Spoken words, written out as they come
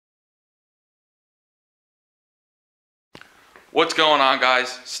What's going on,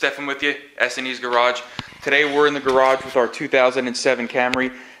 guys? Stefan with you, S&E's Garage. Today we're in the garage with our 2007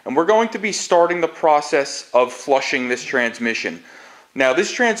 Camry, and we're going to be starting the process of flushing this transmission. Now,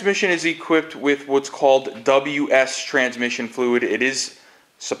 this transmission is equipped with what's called WS transmission fluid. It is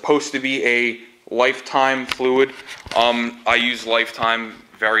supposed to be a lifetime fluid. I use lifetime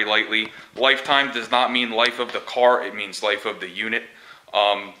very lightly. Lifetime does not mean life of the car, it means life of the unit.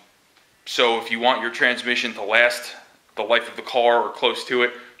 So if you want your transmission to last the life of the car or close to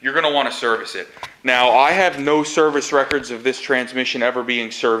it, you're going to want to service it. Now, I have no service records of this transmission ever being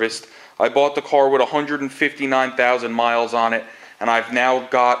serviced. I bought the car with 159,000 miles on it, and I've now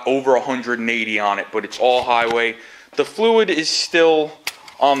got over 180 on it, but it's all highway. The fluid is still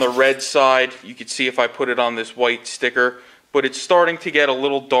on the red side. You can see if I put it on this white sticker, but it's starting to get a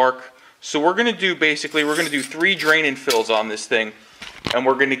little dark. So we're going to do, basically, we're going to do 3 drain and fills on this thing, and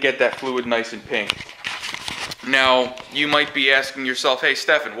we're going to get that fluid nice and pink. Now, you might be asking yourself, hey,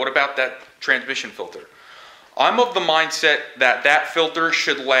 Stefan, what about that transmission filter? I'm of the mindset that that filter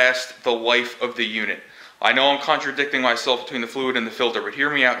should last the life of the unit. I know I'm contradicting myself between the fluid and the filter, but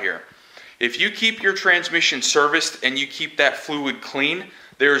hear me out here. If you keep your transmission serviced and you keep that fluid clean,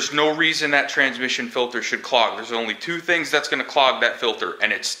 there's no reason that transmission filter should clog. There's only 2 things that's going to clog that filter,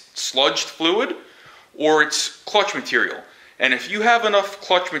 and it's sludged fluid or it's clutch material. And if you have enough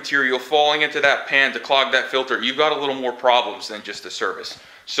clutch material falling into that pan to clog that filter, you've got a little more problems than just the service.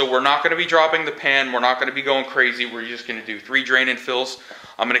 So we're not going to be dropping the pan. We're not going to be going crazy. We're just going to do 3 drain and fills.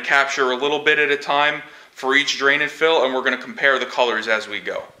 I'm going to capture a little bit at a time for each drain and fill, and we're going to compare the colors as we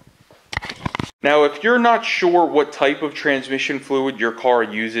go. Now, if you're not sure what type of transmission fluid your car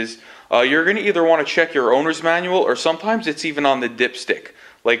uses, you're going to either want to check your owner's manual, or sometimes it's even on the dipstick.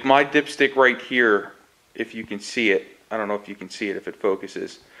 Like my dipstick right here, if you can see it. I don't know if you can see it if it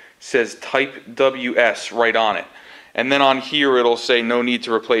focuses. It says type WS right on it. And then on here it'll say no need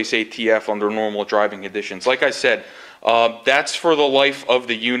to replace ATF under normal driving conditions. Like I said, that's for the life of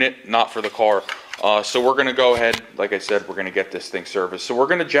the unit, not for the car. So we're going to go ahead, like I said, we're going to get this thing serviced. So we're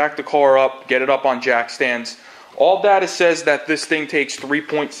going to jack the car up, get it up on jack stands. All data says that this thing takes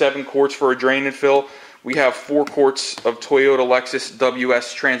 3.7 quarts for a drain and fill. We have 4 quarts of Toyota Lexus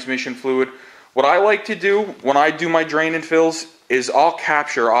WS transmission fluid. What I like to do when I do my drain and fills is I'll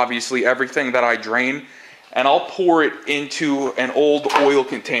capture, obviously, everything that I drain, and I'll pour it into an old oil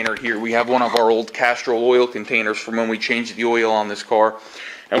container here. We have one of our old Castrol oil containers from when we changed the oil on this car.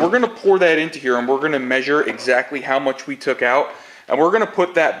 And we're going to pour that into here, and we're going to measure exactly how much we took out, and we're going to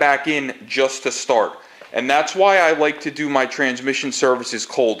put that back in just to start. And that's why I like to do my transmission services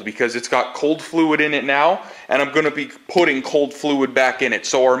cold, because it's got cold fluid in it now, and I'm going to be putting cold fluid back in it.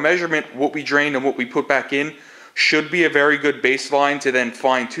 So our measurement, what we drained and what we put back in, should be a very good baseline to then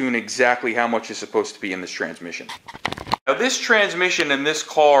fine-tune exactly how much is supposed to be in this transmission. Now, this transmission in this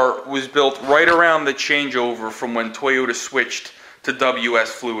car was built right around the changeover from when Toyota switched to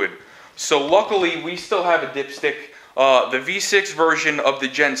WS fluid. So luckily, we still have a dipstick. The V6 version of the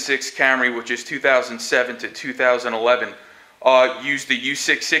Gen 6 Camry, which is 2007 to 2011, used the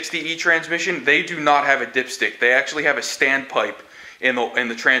U660E transmission. They do not have a dipstick. They actually have a standpipe in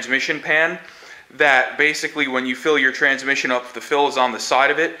the transmission pan that basically when you fill your transmission up, the fill is on the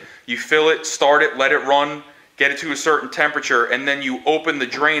side of it. You fill it, start it, let it run, get it to a certain temperature, and then you open the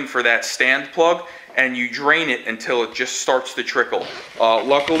drain for that stand plug and you drain it until it just starts to trickle.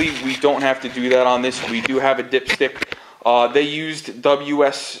 Luckily, we don't have to do that on this. We do have a dipstick. They used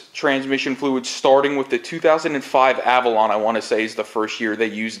WS transmission fluid starting with the 2005 Avalon, I want to say is the first year they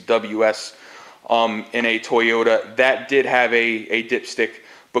used WS in a Toyota. That did have a dipstick,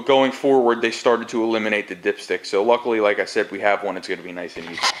 but going forward, they started to eliminate the dipstick. So luckily, like I said, we have one. It's going to be nice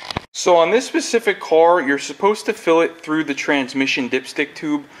and easy. So on this specific car, you're supposed to fill it through the transmission dipstick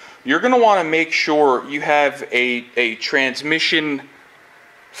tube. You're going to want to make sure you have a transmission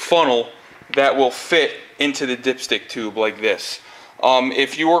funnel that will fit into the dipstick tube like this.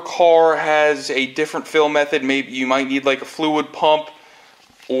 If your car has a different fill method, maybe you might need like a fluid pump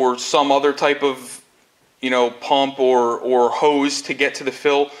or some other type of pump or hose to get to the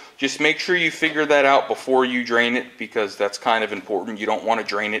fill. Just make sure you figure that out before you drain it, because that's kind of important. You don't want to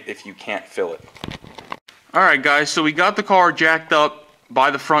drain it if you can't fill it. Alright guys, so we got the car jacked up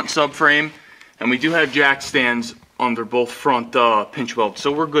by the front subframe, and we do have jack stands under both front pinch welds,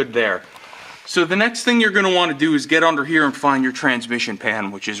 so we're good there. So the next thing you're going to want to do is get under here and find your transmission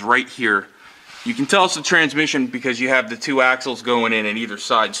pan, which is right here. You can tell it's a transmission because you have the 2 axles going in either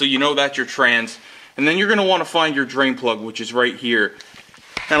side, so you know that's your trans. And then you're going to want to find your drain plug, which is right here.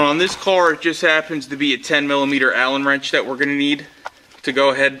 And on this car, it just happens to be a 10mm Allen wrench that we're going to need to go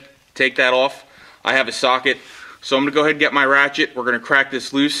ahead take that off. I have a socket. So I'm going to go ahead and get my ratchet. We're going to crack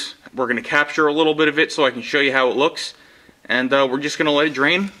this loose. We're going to capture a little bit of it so I can show you how it looks. And we're just going to let it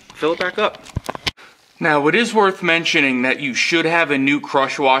drain, fill it back up. Now, it is worth mentioning that you should have a new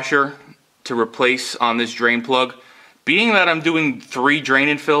crush washer to replace on this drain plug. Being that I'm doing 3 drain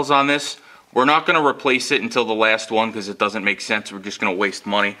and fills on this, we're not going to replace it until the last one because it doesn't make sense. We're just going to waste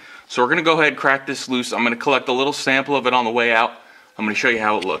money. So we're going to go ahead and crack this loose. I'm going to collect a little sample of it on the way out. I'm going to show you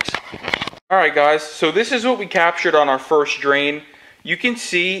how it looks. Alright guys, so this is what we captured on our first drain. You can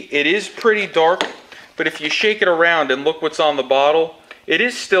see it is pretty dark, but if you shake it around and look what's on the bottle, it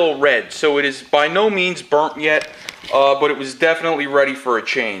is still red. So it is by no means burnt yet, but it was definitely ready for a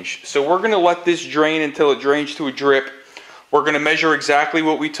change. So we're going to let this drain until it drains to a drip. We're going to measure exactly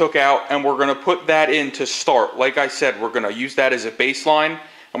what we took out, and we're going to put that in to start. Like I said, we're going to use that as a baseline,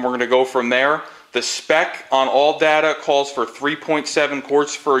 and we're going to go from there. The spec on all data calls for 3.7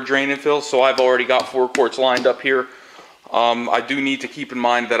 quarts for a drain and fill, so I've already got 4 quarts lined up here. I do need to keep in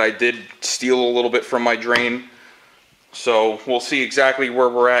mind that I did steal a little bit from my drain, so we'll see exactly where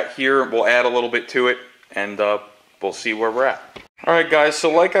we're at here. We'll add a little bit to it, and we'll see where we're at. Alright guys,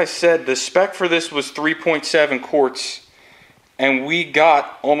 so like I said, the spec for this was 3.7 quarts, and we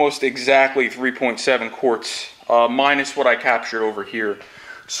got almost exactly 3.7 quarts, minus what I captured over here.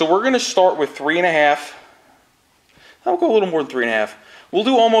 So we're going to start with 3.5. I'll go a little more than 3.5. We'll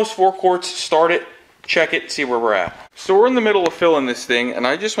do almost 4 quarts, start it, check it, see where we're at. So we're in the middle of filling this thing, and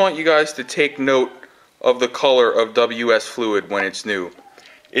I just want you guys to take note of the color of WS fluid when it's new.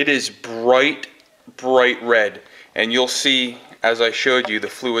 It is bright, bright red, and you'll see, as I showed you, the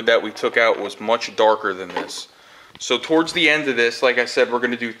fluid that we took out was much darker than this. So towards the end of this, like I said, we're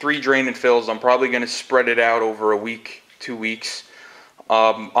going to do 3 drain and fills. I'm probably going to spread it out over a week, 2 weeks.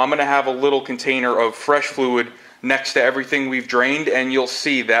 I'm going to have a little container of fresh fluid next to everything we've drained, and you'll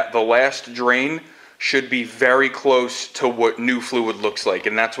see that the last drain should be very close to what new fluid looks like,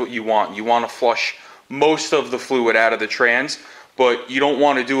 and that's what you want. You want to flush most of the fluid out of the trans, but you don't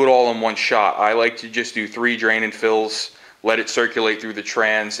want to do it all in one shot. I like to just do 3 drain and fills, let it circulate through the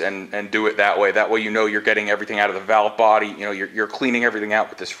trans, and do it that way. That way you know you're getting everything out of the valve body. You know, you're cleaning everything out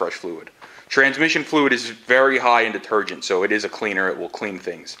with this fresh fluid. Transmission fluid is very high in detergent, so it is a cleaner. It will clean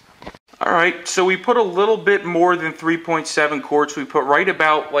things. Alright, so we put a little bit more than 3.7 quarts. We put right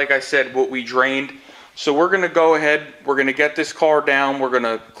about, like I said, what we drained. So we're going to go ahead, we're going to get this car down, we're going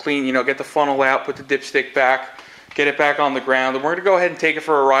to clean, get the funnel out, put the dipstick back, get it back on the ground, and we're going to go ahead and take it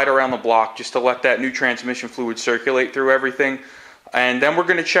for a ride around the block just to let that new transmission fluid circulate through everything. And then we're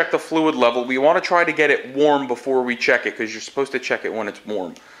going to check the fluid level. We want to try to get it warm before we check it, because you're supposed to check it when it's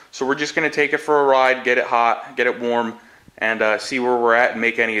warm. So we're just going to take it for a ride, get it hot, get it warm, and see where we're at and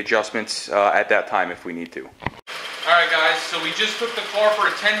make any adjustments at that time if we need to. Alright guys, so we just took the car for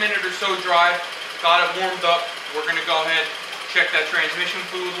a 10-minute or so drive, got it warmed up. We're going to go ahead, check that transmission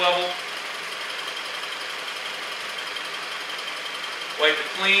fluid level, wipe it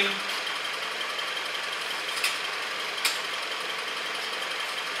clean.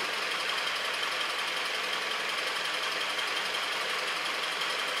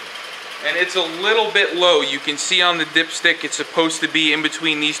 And it's a little bit low. You can see on the dipstick it's supposed to be in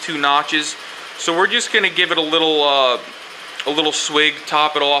between these 2 notches. So we're just going to give it a little swig,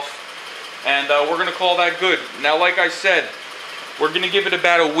 top it off, and we're going to call that good. Now, like I said, we're going to give it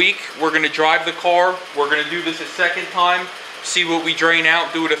about a week. We're going to drive the car. We're going to do this a second time, see what we drain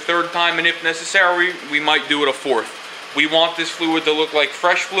out, do it a third time, and if necessary, we might do it a fourth. We want this fluid to look like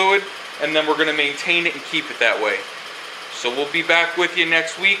fresh fluid, and then we're going to maintain it and keep it that way. So we'll be back with you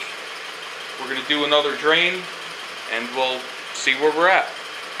next week. We're going to do another drain, and we'll see where we're at.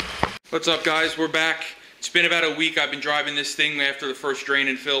 What's up, guys? We're back. It's been about a week. I've been driving this thing after the first drain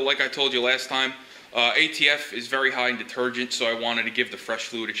and fill. Like I told you last time, ATF is very high in detergent, so I wanted to give the fresh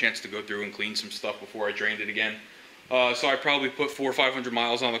fluid a chance to go through and clean some stuff before I drained it again. So I probably put 400 or 500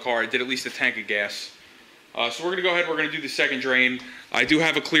 miles on the car. I did at least a tank of gas. So we're going to go ahead, we're going to do the second drain. I do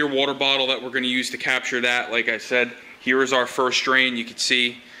have a clear water bottle that we're going to use to capture that. Like I said, here is our first drain. You can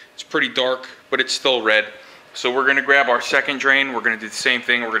see it's pretty dark, but it's still red. So we're going to grab our second drain. We're going to do the same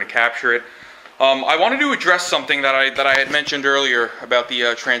thing. We're going to capture it. I wanted to address something that I had mentioned earlier about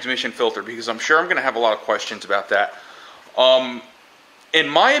the transmission filter, because I'm sure I'm going to have a lot of questions about that. In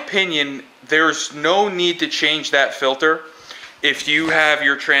my opinion, there's no need to change that filter if you have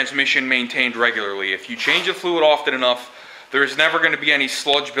your transmission maintained regularly. If you change the fluid often enough, there's never going to be any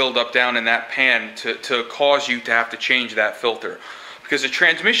sludge buildup down in that pan to cause you to have to change that filter. Because a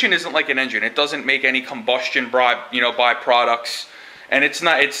transmission isn't like an engine. It doesn't make any combustion byproducts, and it's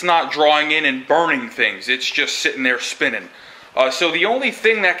not drawing in and burning things. It's just sitting there spinning. So the only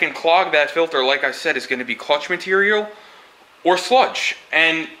thing that can clog that filter, like I said, is going to be clutch material or sludge.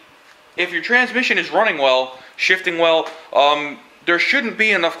 And if your transmission is running well, shifting well, there shouldn't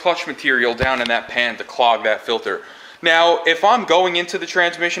be enough clutch material down in that pan to clog that filter. Now, if I'm going into the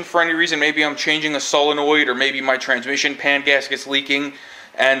transmission for any reason, maybe I'm changing a solenoid, or maybe my transmission pan gasket's leaking,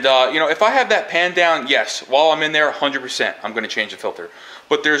 and you know, if I have that pan down, yes, while I'm in there, 100%, I'm going to change the filter.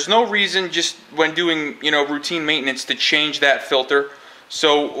 But there's no reason just when doing, you know, routine maintenance to change that filter.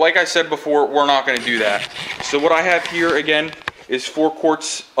 So, like I said before, we're not going to do that. So what I have here, again, is 4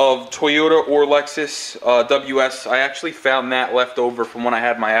 quarts of Toyota or Lexus WS. I actually found that left over from when I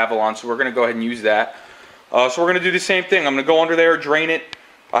had my Avalon, so we're going to go ahead and use that. So we're going to do the same thing. I'm going to go under there, drain it.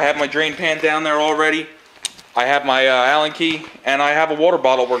 I have my drain pan down there already. I have my Allen key, and I have a water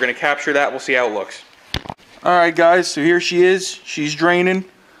bottle. We're going to capture that. We'll see how it looks. Alright guys, so here she is. She's draining.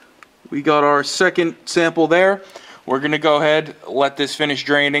 We got our second sample there. We're going to go ahead, let this finish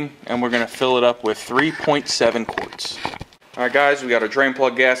draining, and we're going to fill it up with 3.7 quarts. Alright guys, we got our drain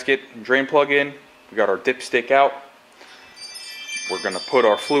plug gasket, drain plug in. We got our dipstick out. We're going to put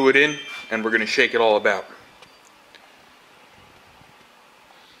our fluid in, and we're going to shake it all about.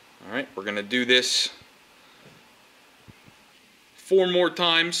 Alright, we're going to do this 4 more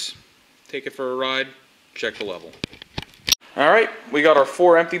times. Take it for a ride, check the level. Alright, we got our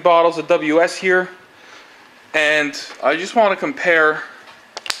 4 empty bottles of WS here. And I just want to compare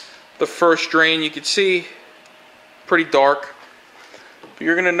the first drain. You can see pretty dark. But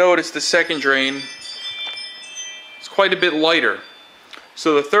you're going to notice the second drain is quite a bit lighter.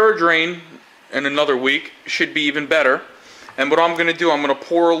 So the third drain in another week should be even better. And what I'm going to do, I'm going to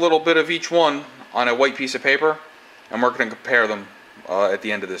pour a little bit of each one on a white piece of paper, and we're going to compare them at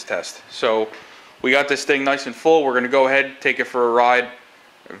the end of this test. So we got this thing nice and full. We're going to go ahead, take it for a ride,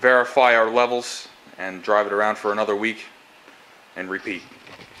 verify our levels, and drive it around for another week and repeat.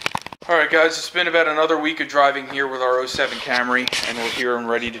 Alright guys, it's been about another week of driving here with our 07 Camry, and we're here and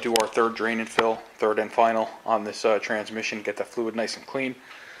ready to do our third drain and fill, third and final on this transmission, get the fluid nice and clean.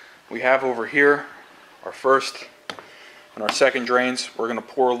 We have over here our first and our second drains. We're going to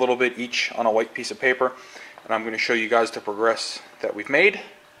pour a little bit each on a white piece of paper, and I'm going to show you guys the progress that we've made.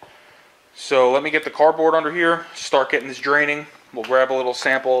 So let me get the cardboard under here, start getting this draining. We'll grab a little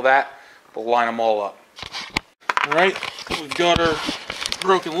sample of that. We'll line them all up. Alright, we've got our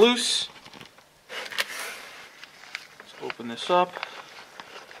broken loose. Let's open this up.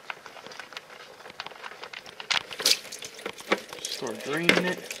 Start draining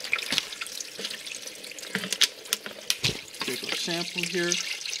it. Take our sample here.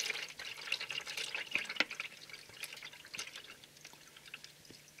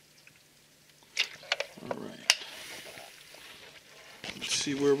 Alright. Let's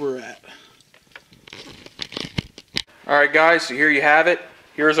see where we're at. Alright guys, so here you have it.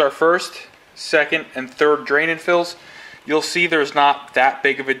 Here's our first, second, and third drain and fills. You'll see there's not that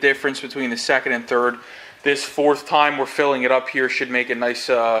big of a difference between the second and third. This fourth time we're filling it up here should make a nice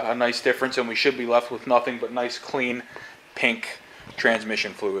difference, and we should be left with nothing but nice, clean, pink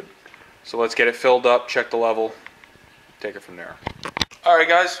transmission fluid. So let's get it filled up, check the level, take it from there. Alright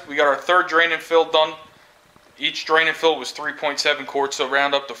guys, we got our third drain and fill done. Each drain and fill was 3.7 quarts, so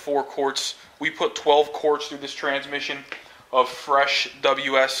round up to 4 quarts. We put 12 quarts through this transmission of fresh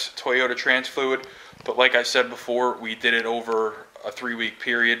WS Toyota trans fluid. But like I said before, we did it over a 3-week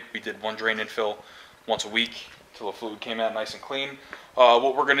period. We did 1 drain and fill once a week until the fluid came out nice and clean.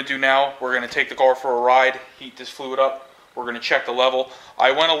 What we're going to do now, we're going to take the car for a ride, heat this fluid up. We're going to check the level.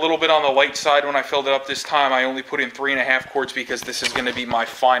 I went a little bit on the light side when I filled it up this time. I only put in 3.5 quarts because this is going to be my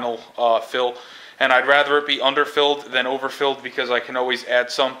final fill. And I'd rather it be underfilled than overfilled because I can always add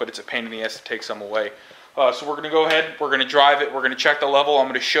some, but it's a pain in the ass to take some away. So we're going to go ahead, we're going to drive it, we're going to check the level. I'm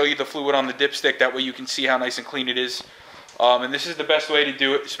going to show you the fluid on the dipstick, that way you can see how nice and clean it is. And this is the best way to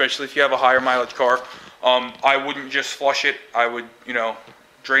do it, especially if you have a higher mileage car. I wouldn't just flush it. I would, you know,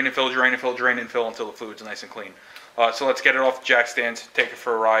 drain and fill, drain and fill, drain and fill until the fluid's nice and clean. So let's get it off the jack stands, take it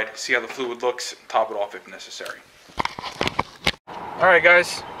for a ride, see how the fluid looks, and top it off if necessary. Alright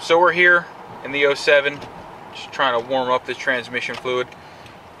guys, so we're here in the 07, just trying to warm up this transmission fluid.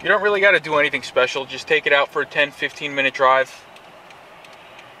 You don't really got to do anything special, just take it out for a 10-15 minute drive.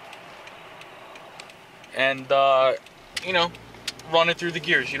 And, you know, run it through the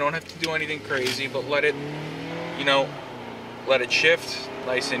gears. You don't have to do anything crazy, but let it, you know, let it shift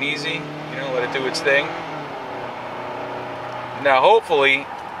nice and easy, you know, let it do its thing. Now hopefully,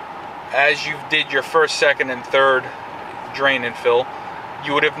 as you did your first, second, and third drain and fill,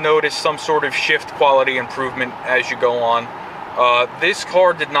 you would have noticed some sort of shift quality improvement as you go on. This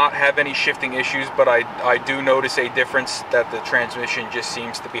car did not have any shifting issues, but I do notice a difference that the transmission just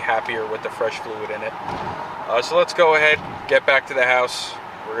seems to be happier with the fresh fluid in it. So let's go ahead, get back to the house.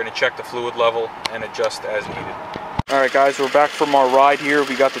 We're going to check the fluid level and adjust as needed. Alright guys, we're back from our ride here.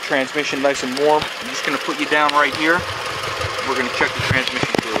 We got the transmission nice and warm. I'm just going to put you down right here. We're going to check the transmission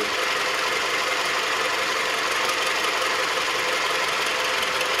fluid.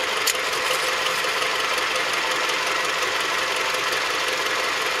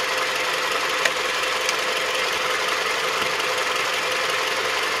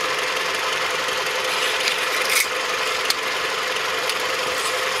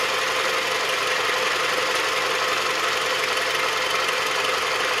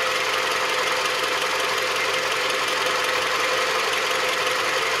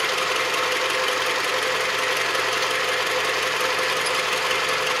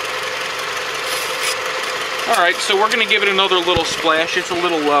 Alright, so we're going to give it another little splash. It's a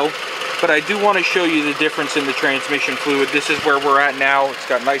little low, but I do want to show you the difference in the transmission fluid. This is where we're at now. It's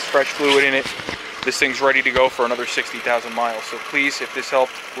got nice fresh fluid in it. This thing's ready to go for another 60,000 miles. So please, if this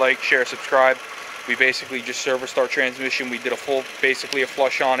helped, like, share, subscribe. We basically just serviced our transmission. We did basically a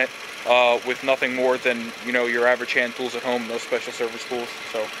flush on it with nothing more than, you know, your average hand tools at home, no special service tools.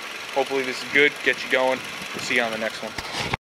 So hopefully this is good, get you going. We'll see you on the next one.